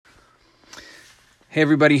Hey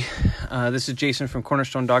everybody, this is Jason from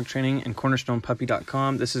Cornerstone Dog Training and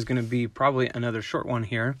CornerstonePuppy.com. This is going to be probably another short one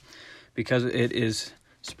here because it is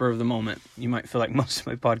spur of the moment. You might feel like most of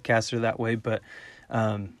my podcasts are that way, but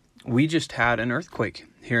we just had an earthquake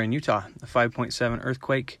here in Utah, a 5.7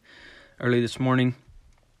 earthquake early this morning.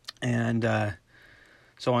 And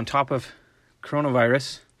so on top of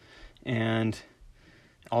coronavirus and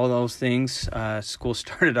all those things, school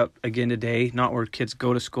started up again today, not where kids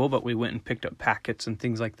go to school, but we went and picked up packets and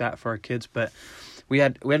things like that for our kids. But we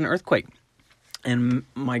had an earthquake, and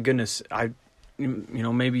my goodness,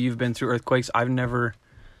 maybe you've been through earthquakes. I've never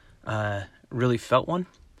really felt one,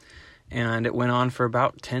 and it went on for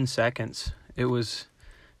about 10 seconds. It was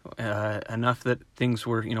enough that things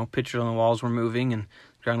were, pictures on the walls were moving and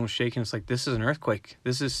the ground was shaking. It's like, this is an earthquake.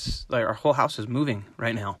 This is like our whole house is moving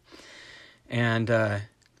right now. And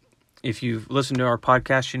if you've listened to our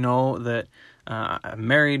podcast, you know that I'm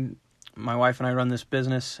married. My wife and I run this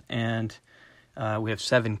business, and we have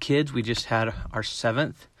 7 kids. We just had our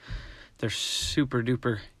 7th. They're super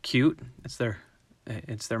duper cute. It's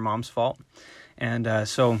their mom's fault. And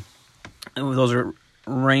so those are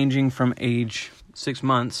ranging from age 6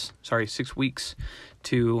 weeks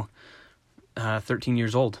to 13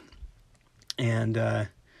 years old. And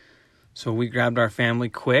so we grabbed our family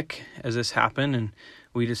quick as this happened, and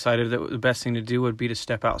we decided that the best thing to do would be to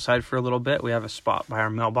step outside for a little bit. We have a spot by our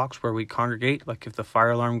mailbox where we congregate, like if the fire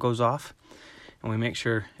alarm goes off, and we make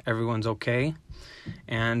sure everyone's okay.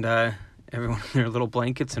 And everyone in their little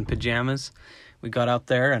blankets and pajamas. We got out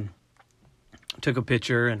there and took a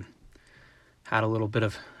picture and had a little bit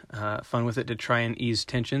of fun with it to try and ease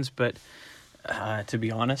tensions. But to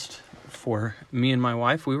be honest, for me and my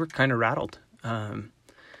wife, we were kind of rattled.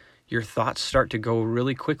 Your thoughts start to go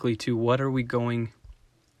really quickly to what are we going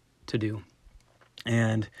to do?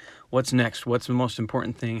 And what's next? What's the most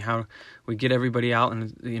important thing? How we get everybody out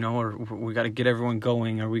and, or we got to get everyone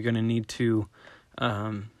going. Are we going to need to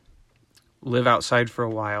live outside for a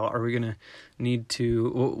while? Are we going to need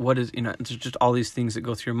to, what is, it's just all these things that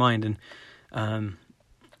go through your mind. And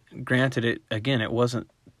granted, it wasn't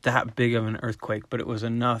that big of an earthquake, but it was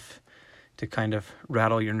enough to kind of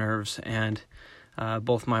rattle your nerves. And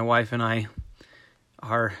both my wife and I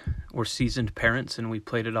we're seasoned parents, and we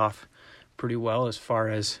played it off pretty well as far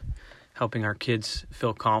as helping our kids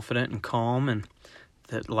feel confident and calm and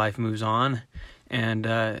that life moves on. And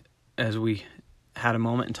as we had a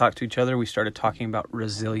moment and talked to each other, we started talking about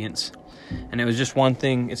resilience. And it was just one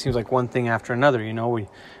thing, it seems like one thing after another.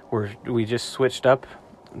 We just switched up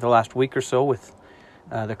the last week or so with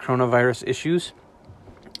the coronavirus issues,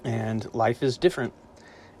 and life is different.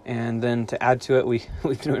 And then to add to it, we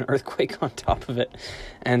threw an earthquake on top of it.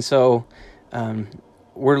 And so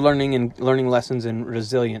we're learning lessons in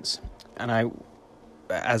resilience. And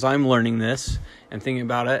as I'm learning this and thinking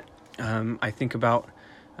about it, I think about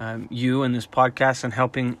you and this podcast and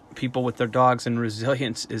helping people with their dogs. And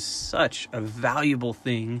resilience is such a valuable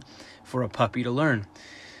thing for a puppy to learn.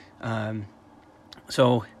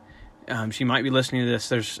 So she might be listening to this.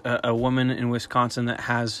 There's a woman in Wisconsin that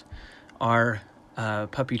has our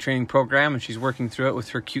puppy training program, and she's working through it with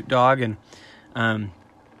her cute dog. And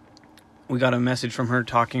we got a message from her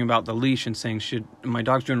talking about the leash and saying, my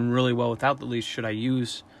dog's doing really well without the leash, should I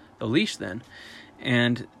use the leash then?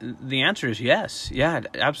 And the answer is yes. Yeah,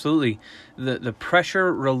 absolutely. The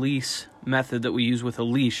pressure release method that we use with a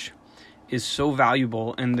leash is so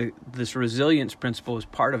valuable, and this resilience principle is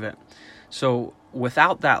part of it. So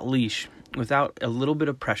without that leash, without a little bit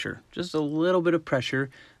of pressure, just a little bit of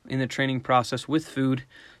pressure in the training process with food,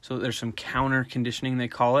 so there's some counter conditioning, they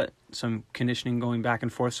call it, some conditioning going back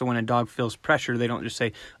and forth. So when a dog feels pressure, they don't just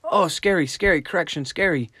say, oh, scary, correction,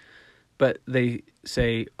 scary, but they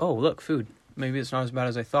say, oh, look, food. Maybe it's not as bad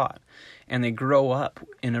as I thought. And they grow up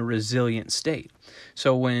in a resilient state.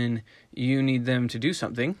 So when you need them to do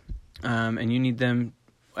something, and you need them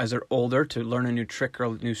as they're older to learn a new trick or a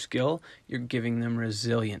new skill, you're giving them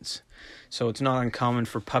resilience. So it's not uncommon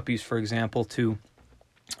for puppies, for example, to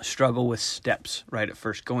struggle with steps right at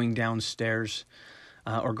first, going downstairs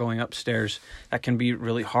or going upstairs. That can be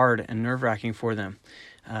really hard and nerve-wracking for them.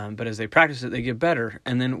 But as they practice it, they get better.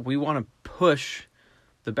 And then we want to push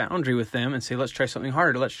the boundary with them and say, let's try something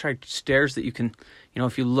harder. Let's try stairs that you can,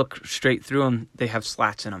 if you look straight through them, they have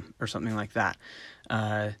slats in them or something like that.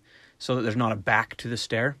 So that there's not a back to the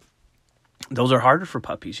stair. Those are harder for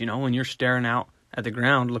puppies. When you're staring out at the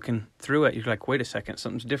ground, looking through it, you're like, wait a second,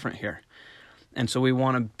 something's different here. And so we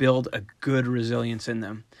want to build a good resilience in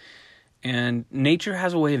them. And nature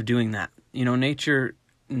has a way of doing that. Nature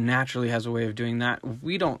naturally has a way of doing that.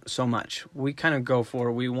 We don't so much. We kind of go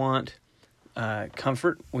for, we want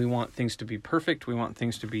comfort. We want things to be perfect. We want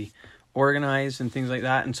things to be organized and things like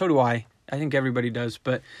that. And so do I. I think everybody does.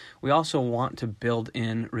 But we also want to build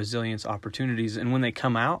in resilience opportunities. And when they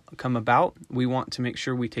come about, we want to make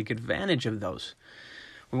sure we take advantage of those.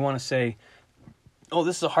 We want to say, oh,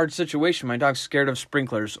 this is a hard situation. My dog's scared of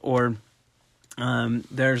sprinklers. Or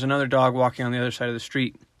there's another dog walking on the other side of the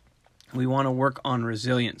street. We want to work on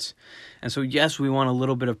resilience. And so, yes, we want a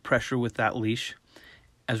little bit of pressure with that leash,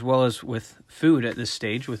 as well as with food at this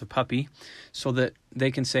stage with a puppy, so that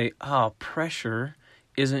they can say, oh, pressure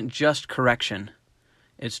isn't just correction,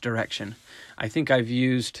 it's direction. I think I've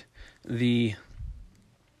used the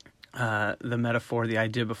metaphor, the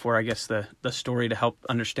idea before, I guess the story to help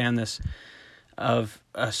understand this, of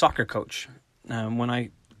a soccer coach. When I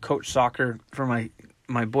coached soccer for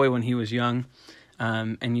my boy when he was young,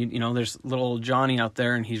 and you know, there's little old Johnny out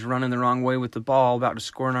there, and he's running the wrong way with the ball, about to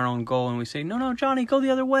score in our own goal, and we say, no, Johnny, go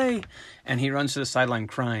the other way. And he runs to the sideline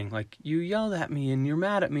crying, like, you yelled at me, and you're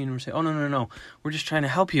mad at me. And we're saying, oh, no, we're just trying to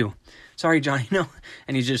help you. Sorry, Johnny, no.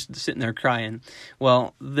 And he's just sitting there crying.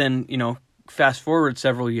 Well, then, you know, fast forward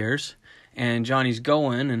several years, and Johnny's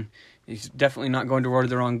going, and he's definitely not going toward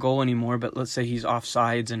the wrong goal anymore, but let's say he's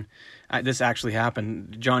offsides, and this actually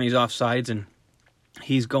happened. Johnny's offsides, and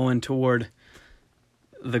he's going toward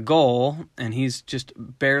the goal, and he's just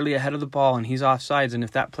barely ahead of the ball, and he's offsides, and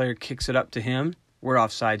if that player kicks it up to him, we're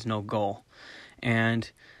offsides, no goal.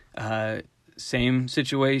 And same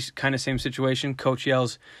situation, coach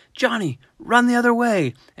yells, Johnny, run the other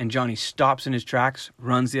way, and Johnny stops in his tracks,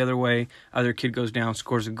 runs the other way, other kid goes down,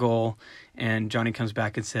 scores a goal, and Johnny comes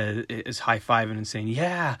back and is high-fiving and saying,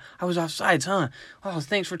 yeah, I was offsides, huh? Oh,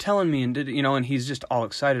 thanks for telling me, and he's just all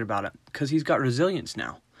excited about it, because he's got resilience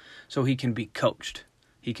now, so he can be coached.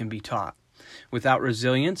 He can be taught. Without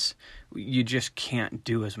resilience, you just can't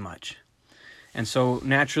do as much. And so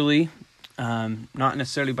naturally, not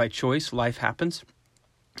necessarily by choice, life happens.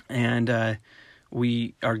 And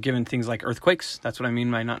we are given things like earthquakes. That's what I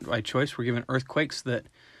mean by not by choice. We're given earthquakes that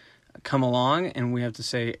come along, and we have to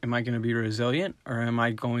say, am I going to be resilient, or am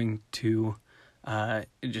I going to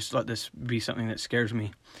just let this be something that scares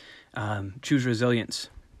me? Choose resilience.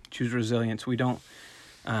 Choose resilience. We don't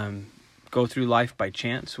go through life by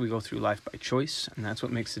chance. We go through life by choice, and that's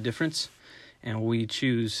what makes the difference. And we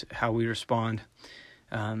choose how we respond.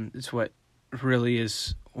 It's what really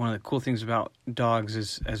is one of the cool things about dogs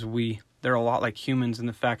is they're a lot like humans in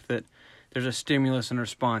the fact that there's a stimulus and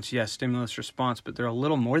response. Yes, stimulus response, but they're a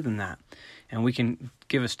little more than that. And we can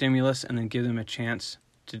give a stimulus and then give them a chance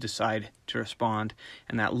to decide to respond.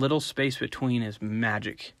 And that little space between is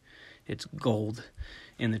magic. It's gold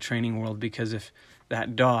in the training world, because if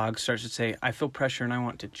that dog starts to say, I feel pressure and I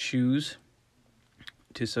want to choose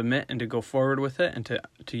to submit and to go forward with it and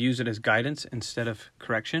to use it as guidance instead of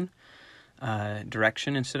correction,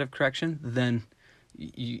 direction instead of correction, then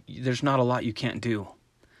there's not a lot you can't do.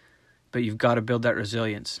 But you've got to build that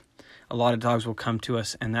resilience. A lot of dogs will come to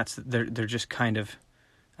us, and they're just kind of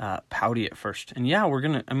pouty at first. And yeah,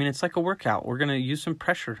 it's like a workout. We're gonna use some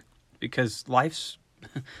pressure, because life's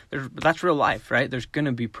that's real life, right? There's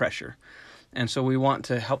gonna be pressure. And so we want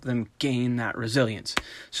to help them gain that resilience.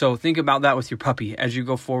 So think about that with your puppy as you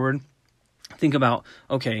go forward. Think about,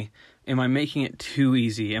 okay, am I making it too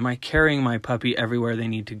easy? Am I carrying my puppy everywhere they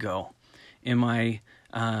need to go? Am I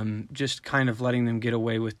just kind of letting them get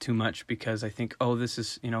away with too much because I think, oh, this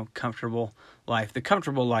is, comfortable life. The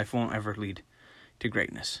comfortable life won't ever lead to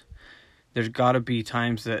greatness. There's got to be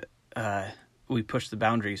times that we push the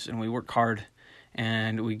boundaries and we work hard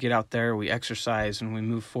and we get out there, we exercise and we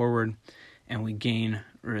move forward. And we gain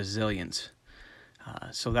resilience.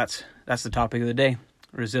 So that's the topic of the day.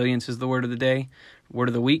 Resilience is the word of the day, word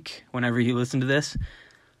of the week. Whenever you listen to this,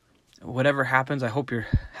 whatever happens, I hope you're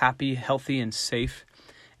happy, healthy, and safe.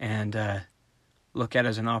 And look at it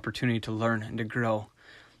as an opportunity to learn and to grow.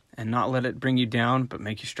 And not let it bring you down, but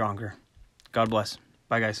make you stronger. God bless.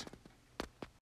 Bye, guys.